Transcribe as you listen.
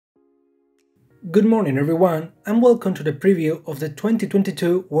Good morning everyone and welcome to the preview of the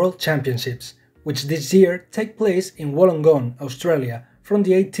 2022 World Championships, which this year take place in Wollongong, Australia from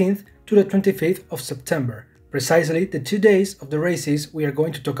the 18th to the 25th of September, precisely the 2 days of the races we are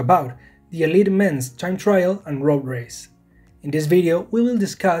going to talk about, the elite men's time trial and road race. In this video we will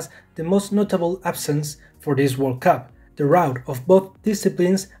discuss the most notable absence for this World Cup, the route of both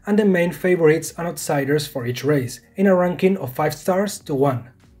disciplines and the main favorites and outsiders for each race, in a ranking of 5 stars to 1.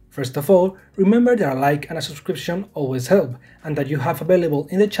 First of all, remember that a like and a subscription always help, and that you have available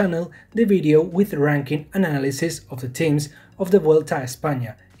in the channel the video with the ranking and analysis of the teams of the Vuelta a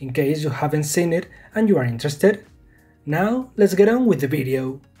España, in case you haven't seen it and you are interested. Now, let's get on with the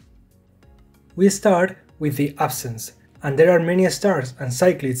video. We start with the absence, and there are many stars and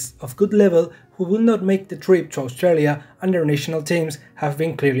cyclists of good level who will not make the trip to Australia and their national teams have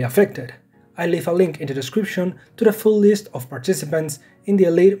been clearly affected. I leave a link in the description to the full list of participants in the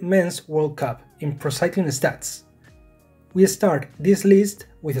Elite Men's World Cup in Pro Cycling Stats. We start this list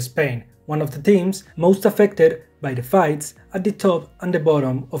with Spain, one of the teams most affected by the fights at the top and the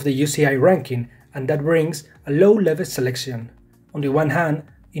bottom of the UCI ranking, and that brings a low-level selection. On the one hand,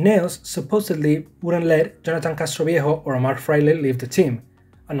 Ineos supposedly wouldn't let Jonathan Castroviejo or Omar Fraile leave the team,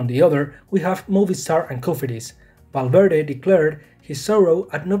 and on the other we have Movistar and Cofidis. Valverde declared his sorrow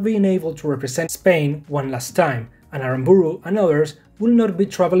at not being able to represent Spain one last time, and Aramburu and others will not be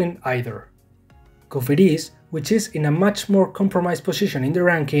traveling either. Cofidis, which is in a much more compromised position in the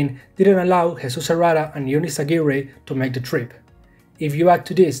ranking, didn't allow Jesus Herrera and Yunis Aguirre to make the trip. If you add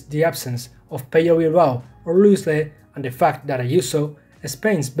to this the absence of Pello Bilbao or Luisle and the fact that Ayuso,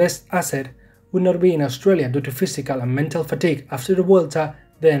 Spain's best asset, would not be in Australia due to physical and mental fatigue after the Vuelta,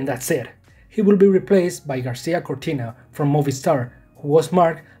 then that's it. He will be replaced by Garcia Cortina from Movistar, who was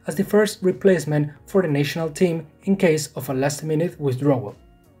marked as the first replacement for the national team in case of a last-minute withdrawal.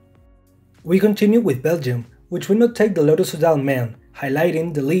 We continue with Belgium, which will not take the Lotto Soudal men,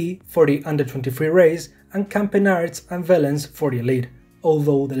 highlighting the Lee for the under-23 race and Campenaerts and Velens for the elite,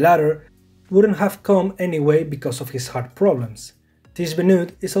 although the latter wouldn't have come anyway because of his heart problems. Tish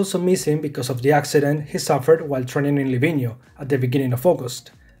Benoot is also missing because of the accident he suffered while training in Livigno at the beginning of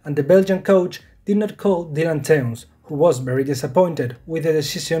August, and the Belgian coach did not call Dylan Teuns, who was very disappointed with the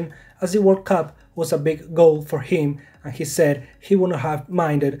decision as the World Cup was a big goal for him, and he said he wouldn't have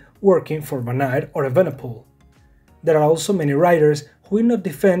minded working for Van Aert or Evenepoel. There are also many riders who will not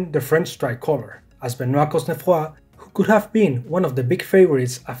defend the French tricolor, as Benoit Cosnefroid, who could have been one of the big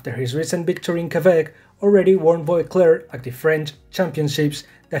favorites after his recent victory in Quebec, already warned Pogacar at the French Championships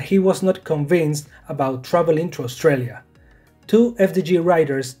that he was not convinced about traveling to Australia. Two FDG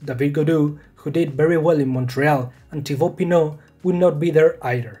riders, David Gaudu, who did very well in Montreal, and Thibaut Pinot, will not be there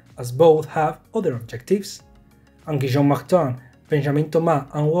either, as both have other objectives. And Guillaume Martin, Benjamin Thomas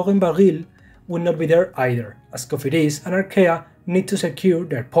and Warren Barguil will not be there either, as Cofidis and Arkea need to secure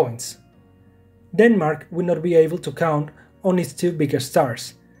their points. Denmark will not be able to count on its two biggest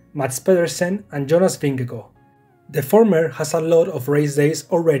stars, Mads Pedersen and Jonas Vingegaard. The former has a lot of race days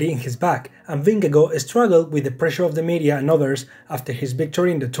already in his back, and Vingegaard struggled with the pressure of the media and others after his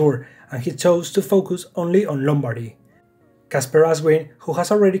victory in the Tour, and he chose to focus only on Lombardy. Kasper Asgreen, who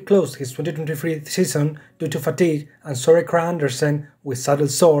has already closed his 2023 season due to fatigue, and Sore Kra Andersen, with saddle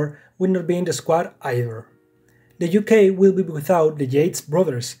sore, will not be in the squad either. The UK will be without the Yates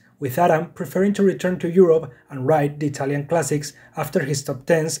brothers, with Adam preferring to return to Europe and ride the Italian Classics after his top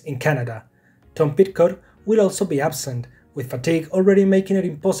 10s in Canada. Tom Pidcock will also be absent, with fatigue already making it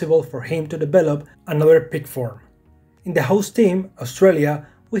impossible for him to develop another peak form. In the host team, Australia,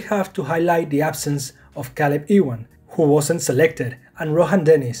 we have to highlight the absence of Caleb Ewan, who wasn't selected, and Rohan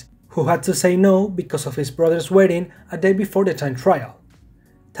Dennis, who had to say no because of his brother's wedding a day before the time trial.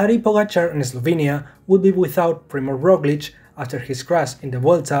 Tadej Pogacar and Slovenia will be without Primož Roglic after his crash in the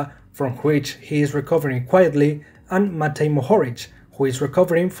Vuelta, from which he is recovering quietly, and Matej Mohoric, who is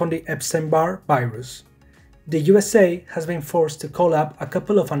recovering from the Epstein-Barr virus. The USA has been forced to call up a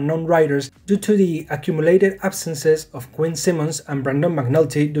couple of unknown riders due to the accumulated absences of Quinn Simmons and Brandon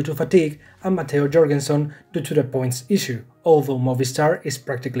McNulty due to fatigue, and Matteo Jorgensen due to the points issue, although Movistar is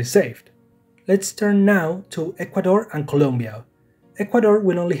practically saved. Let's turn now to Ecuador and Colombia. Ecuador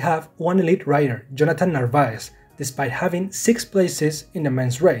will only have one elite rider, Jonathan Narvaez, despite having 6 places in the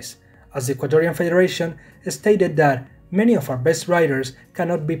men's race, as the Ecuadorian Federation stated that many of our best riders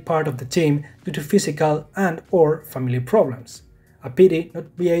cannot be part of the team due to physical and/or family problems. A pity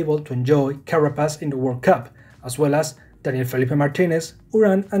not be able to enjoy Carapaz in the World Cup, as well as Daniel Felipe Martinez,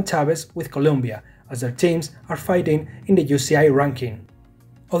 Uran and Chavez with Colombia, as their teams are fighting in the UCI ranking.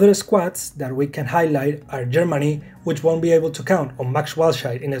 Other squads that we can highlight are Germany, which won't be able to count on Max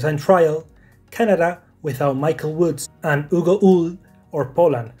Walscheid in the time trial, Canada without Michael Woods and Hugo Hull, or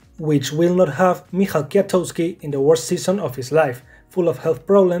Poland, which will not have Michał Kwiatkowski in the worst season of his life, full of health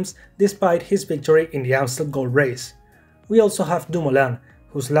problems despite his victory in the Amstel Gold Race. We also have Dumoulin,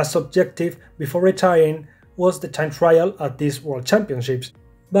 whose last objective before retiring was the time trial at these World Championships,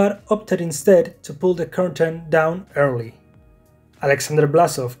 but opted instead to pull the curtain down early. Alexander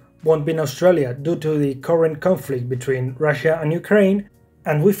Blasov won't be in Australia due to the current conflict between Russia and Ukraine,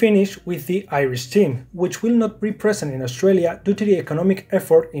 and we finish with the Irish team, which will not be present in Australia due to the economic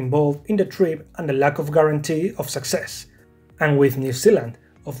effort involved in the trip and the lack of guarantee of success, and with New Zealand,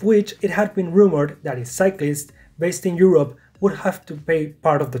 of which it had been rumored that its cyclists based in Europe would have to pay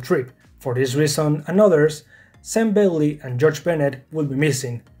part of the trip. For this reason and others, Sam Bailey and George Bennett will be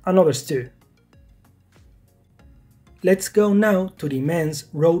missing, and others too. Let's go now to the men's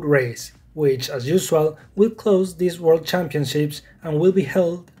road race, which as usual will close these World Championships and will be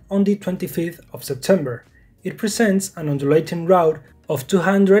held on the 25th of September. It presents an undulating route of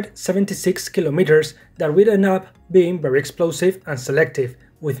 276 kilometers that will end up being very explosive and selective,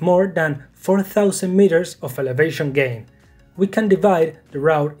 with more than 4,000 meters of elevation gain. We can divide the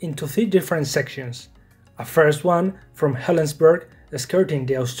route into 3 different sections. A first one from Helensburgh, skirting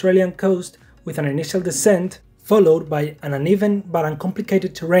the Australian coast with an initial descent, followed by an uneven but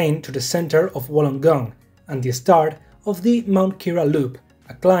uncomplicated terrain to the center of Wollongong, and the start of the Mount Kira Loop,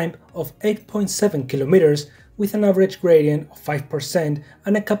 a climb of 8.7 kilometers with an average gradient of 5%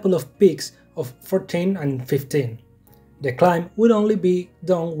 and a couple of peaks of 14 and 15. The climb will only be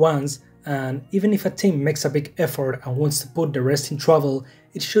done once, and even if a team makes a big effort and wants to put the rest in trouble,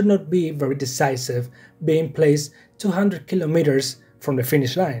 it should not be very decisive, being placed 200 kilometers from the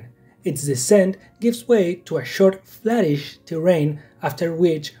finish line. Its descent gives way to a short, flattish terrain, after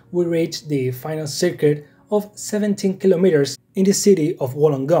which we reach the final circuit of 17 kilometers in the city of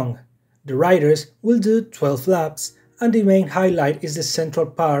Wollongong. The riders will do 12 laps, and the main highlight is the central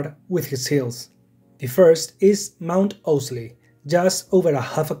part with its hills. The first is Mount Ousley, just over a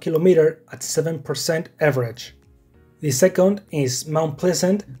half a kilometer at 7% average. The second is Mount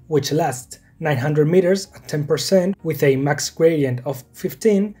Pleasant, which lasts 900 meters at 10% with a max gradient of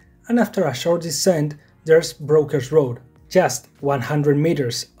 15, and after a short descent there's Brokers Road, just 100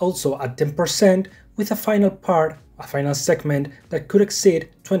 meters, also at 10% with a final segment that could exceed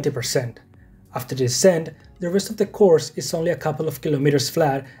 20%. After the descent, the rest of the course is only a couple of kilometers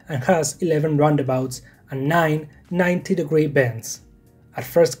flat and has 11 roundabouts and 9 90-degree bends. At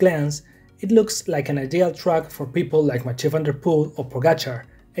first glance, it looks like an ideal track for people like Mathieu van der Poel or Pogacar,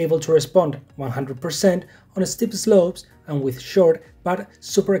 able to respond 100% on steep slopes and with short but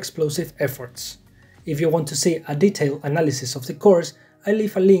super explosive efforts. If you want to see a detailed analysis of the course, I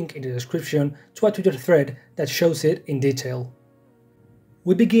leave a link in the description to a Twitter thread that shows it in detail.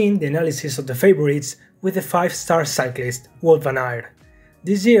 We begin the analysis of the favorites with the 5-star cyclist Wout van Aert.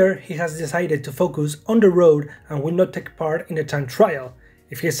 This year he has decided to focus on the road and will not take part in the time trial.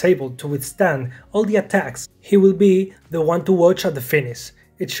 If he is able to withstand all the attacks, he will be the one to watch at the finish.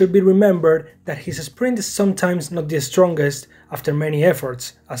 It should be remembered that his sprint is sometimes not the strongest after many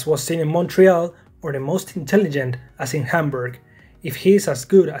efforts, as was seen in Montreal, or the most intelligent, as in Hamburg. If he is as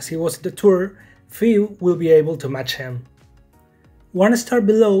good as he was in the Tour, few will be able to match him. 1 star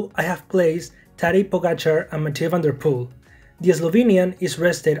below I have placed Tadej Pogacar and Mathieu van der Poel. The Slovenian is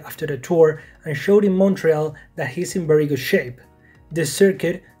rested after the Tour and showed in Montreal that he is in very good shape. This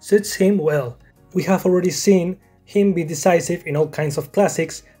circuit suits him well. We have already seen him be decisive in all kinds of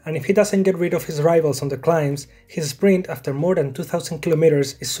classics, and if he doesn't get rid of his rivals on the climbs, his sprint after more than 2000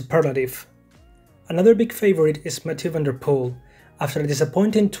 kilometers is superlative. Another big favorite is Mathieu van der Poel. After a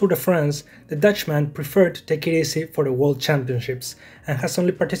disappointing Tour de France, the Dutchman preferred to take it easy for the World Championships and has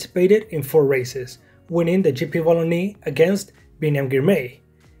only participated in 4 races, winning the GP Wallonie against Biniam Girmay.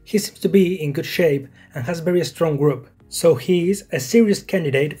 He seems to be in good shape and has a very strong group, so he is a serious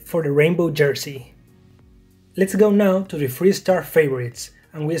candidate for the rainbow jersey. Let's go now to the 3-star favorites,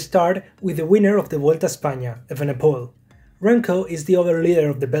 and we start with the winner of the Vuelta a España, Evenepoel. Remco is the other leader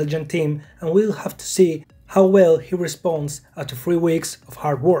of the Belgian team, and we'll have to see how well he responds after 3 weeks of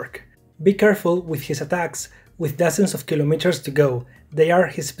hard work. Be careful with his attacks, with dozens of kilometers to go. They are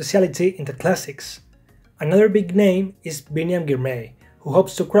his specialty in the classics. Another big name is Biniam Girmay, who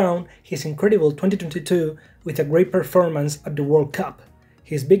hopes to crown his incredible 2022 with a great performance at the World Cup.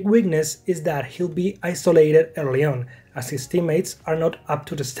 His big weakness is that he'll be isolated early on, as his teammates are not up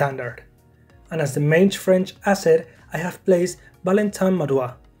to the standard. And as the main French asset, I have placed Valentin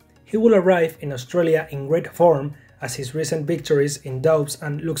Madouas. He will arrive in Australia in great form, as his recent victories in Doubs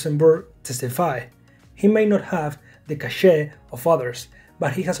and Luxembourg testify. He may not have the cachet of others,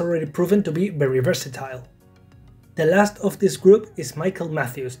 but he has already proven to be very versatile. The last of this group is Michael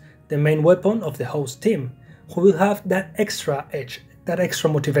Matthews, the main weapon of the host team, who will have that extra edge, that extra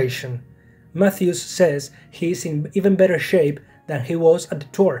motivation. Matthews says he is in even better shape than he was at the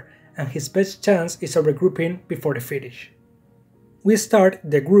Tour, and his best chance is a regrouping before the finish. We start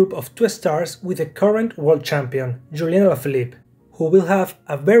the group of 2 stars with the current world champion, Julian Alaphilippe, who will have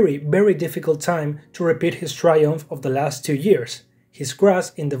a very difficult time to repeat his triumph of the last 2 years. His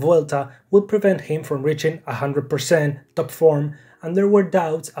crash in the Vuelta will prevent him from reaching 100% top form, and there were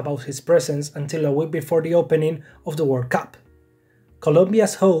doubts about his presence until a week before the opening of the World Cup.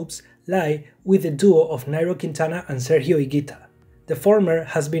 Colombia's hopes lie with the duo of Nairo Quintana and Sergio Higuita. The former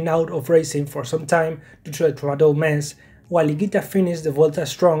has been out of racing for some time due to a tramadol mess, while Higuita finished the Vuelta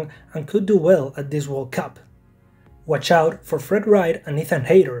strong and could do well at this World Cup. Watch out for Fred Wright and Ethan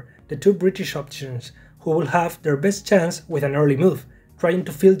Hayter, the 2 British options, who will have their best chance with an early move, trying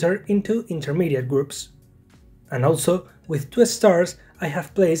to filter into intermediate groups. And also, with 2 stars, I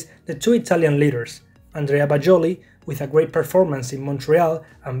have placed the 2 Italian leaders, Andrea Bajoli with a great performance in Montreal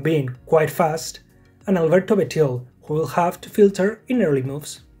and being quite fast, and Alberto Bettiol, who will have to filter in early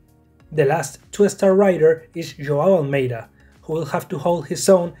moves. The last 2-star rider is Joao Almeida, who will have to hold his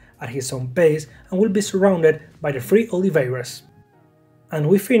own at his own pace and will be surrounded by the 3 Oliveiras. And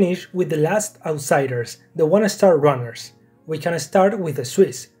we finish with the last outsiders, the 1-star runners. We can start with the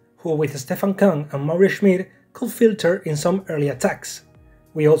Swiss, who with Stefan Kung and Maurice Schmid could filter in some early attacks.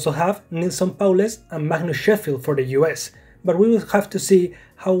 We also have Nilson Paules and Magnus Sheffield for the US, but we will have to see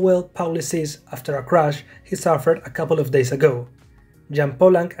how well Paules is after a crash he suffered a couple of days ago. Jan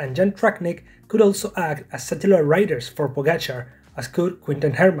Polanc and Jan Tratnik could also act as satellite riders for Pogacar, as could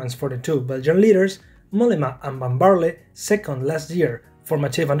Quinten Hermans for the 2 Belgian leaders, Mollema and Van Barle second last year for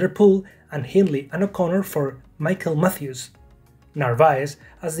Mathieu van der Poel, and Hindley and O'Connor for Michael Matthews. Narvaez,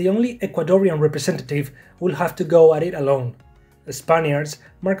 as the only Ecuadorian representative, will have to go at it alone. The Spaniards,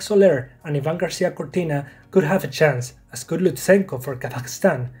 Marc Soler and Ivan Garcia Cortina could have a chance, as could Lutsenko for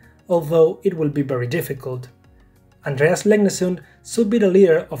Kazakhstan, although it will be very difficult. Andreas Legnesund should be the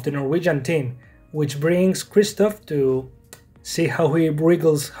leader of the Norwegian team, which brings Christoph to see how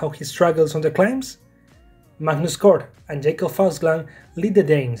he struggles on the climbs. Magnus Kort and Jakob Fausglang lead the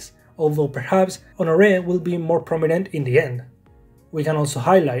Danes, although perhaps Honoré will be more prominent in the end. We can also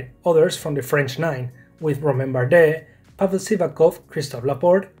highlight others from the French 9, with Romain Bardet, Pavel Sivakov, Christophe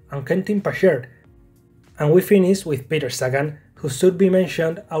Laporte and Quentin Pachert. And we finish with Peter Sagan, who should be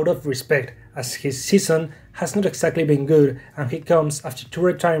mentioned out of respect, as his season has not exactly been good and he comes after 2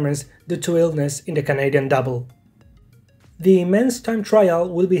 retirements due to illness in the Canadian Double. The men's time trial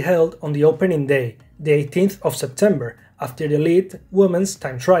will be held on the opening day, the 18th of September, after the elite women's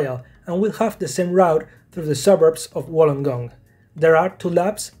time trial, and will have the same route through the suburbs of Wollongong. There are 2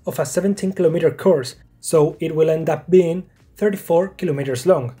 laps of a 17-kilometer course, so it will end up being 34 kilometers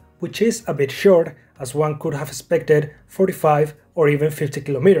long, which is a bit short, as one could have expected 45 or even 50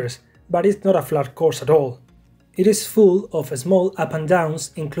 kilometers, but it's not a flat course at all. It is full of small up and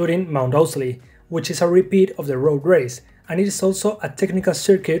downs, including Mount Ousley, which is a repeat of the road race, and it is also a technical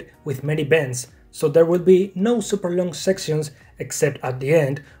circuit with many bends, so there will be no super long sections except at the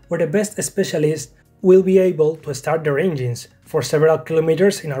end, where the best specialists will be able to start their engines for several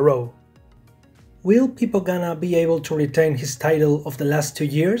kilometers in a row. Will Ganna be able to retain his title of the last 2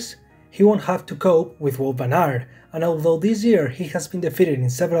 years? He won't have to cope with Wout van Aert, and although this year he has been defeated in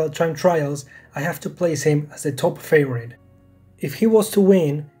several time trials, I have to place him as the top favorite. If he was to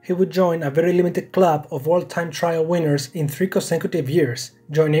win, he would join a very limited club of world time trial winners in 3 consecutive years,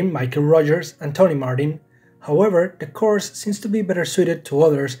 joining Michael Rogers and Tony Martin. However, the course seems to be better suited to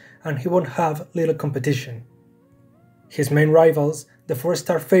others and he won't have little competition. His main rivals, the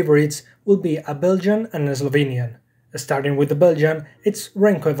 4-star favorites, will be a Belgian and a Slovenian. Starting with the Belgian, it's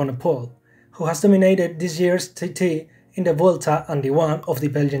Remco Evenepoel, who has dominated this year's TT in the Vuelta and the one of the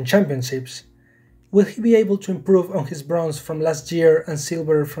Belgian Championships. Will he be able to improve on his bronze from last year and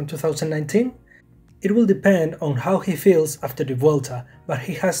silver from 2019? It will depend on how he feels after the Vuelta, but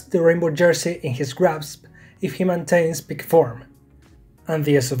he has the rainbow jersey in his grasp if he maintains peak form. And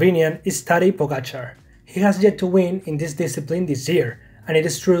the Slovenian is Tadej Pogacar. He has yet to win in this discipline this year, and it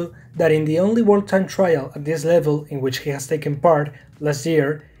is true that in the only world time trial at this level in which he has taken part last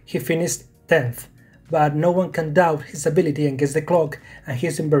year, he finished 10th, but no one can doubt his ability against the clock and he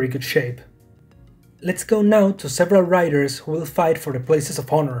is in very good shape. Let's go now to several riders who will fight for the places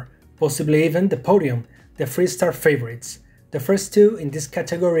of honor, possibly even the podium, the 3-star favorites. The first 2 in this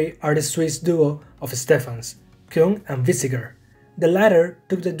category are the Swiss duo of Stephans, Kung and Wiesiger. The latter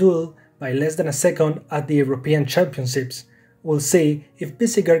took the duel by less than a second at the European Championships, We'll see if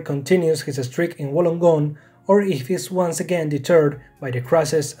Bissiger continues his streak in Wollongong or if he's once again deterred by the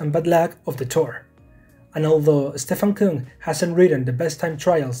crashes and bad luck of the Tour. And although Stefan Kung hasn't ridden the best time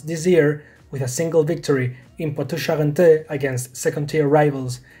trials this year with a single victory in Poitou-Charentes against second-tier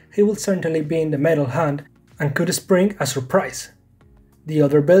rivals, he will certainly be in the medal hunt and could spring a surprise. The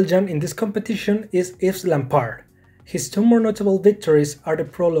other Belgian in this competition is Yves Lampaert. His two more notable victories are the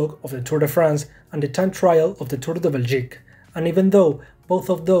prologue of the Tour de France and the time trial of the Tour de Belgique, and even though both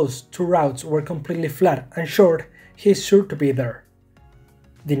of those two routes were completely flat and short, he is sure to be there.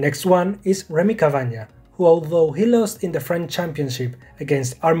 The next one is Remy Cavagna, who although he lost in the French Championship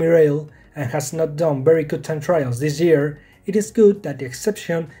against Army Rail and has not done very good time trials this year, it is good that the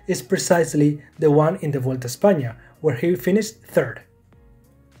exception is precisely the one in the Vuelta a España, where he finished third.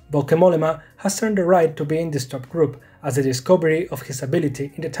 Bauke Mollema has earned the right to be in this top group, as the discovery of his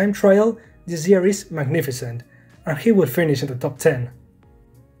ability in the time trial this year is magnificent, and he will finish in the top 10.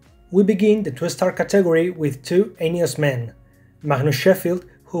 We begin the 2-star category with two Ineos men, Magnus Sheffield,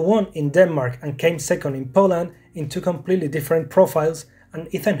 who won in Denmark and came second in Poland in two completely different profiles,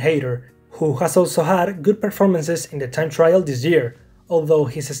 and Ethan Hayter, who has also had good performances in the time trial this year, although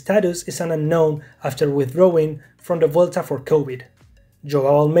his status is an unknown after withdrawing from the Vuelta for COVID.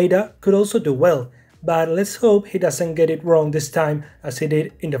 Joao Almeida could also do well, but let's hope he doesn't get it wrong this time as he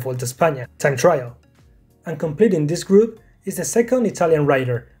did in the Vuelta a España time trial. And completing this group is the second Italian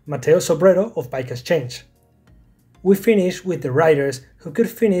rider, Matteo Sobrero of Bike Exchange. We finish with the riders who could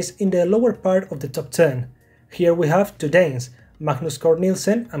finish in the lower part of the top 10. Here we have two Danes, Magnus Cort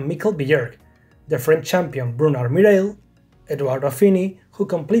Nielsen and Mikkel Bjerg, the French champion Bruno Armirail, Edoardo Affini, who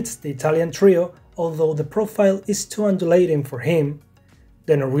completes the Italian trio although the profile is too undulating for him,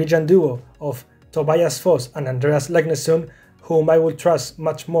 the Norwegian duo of Tobias Foss and Andreas Legnesund, whom I will trust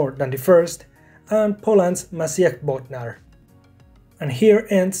much more than the first, and Poland's Maciej Bodnar. And here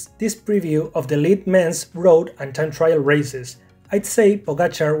ends this preview of the lead men's road and time trial races. I'd say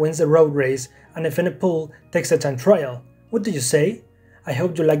Pogacar wins the road race and Evenepoel takes the time trial. What do you say? I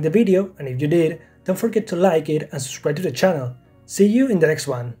hope you liked the video, and if you did, don't forget to like it and subscribe to the channel. See you in the next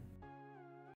one.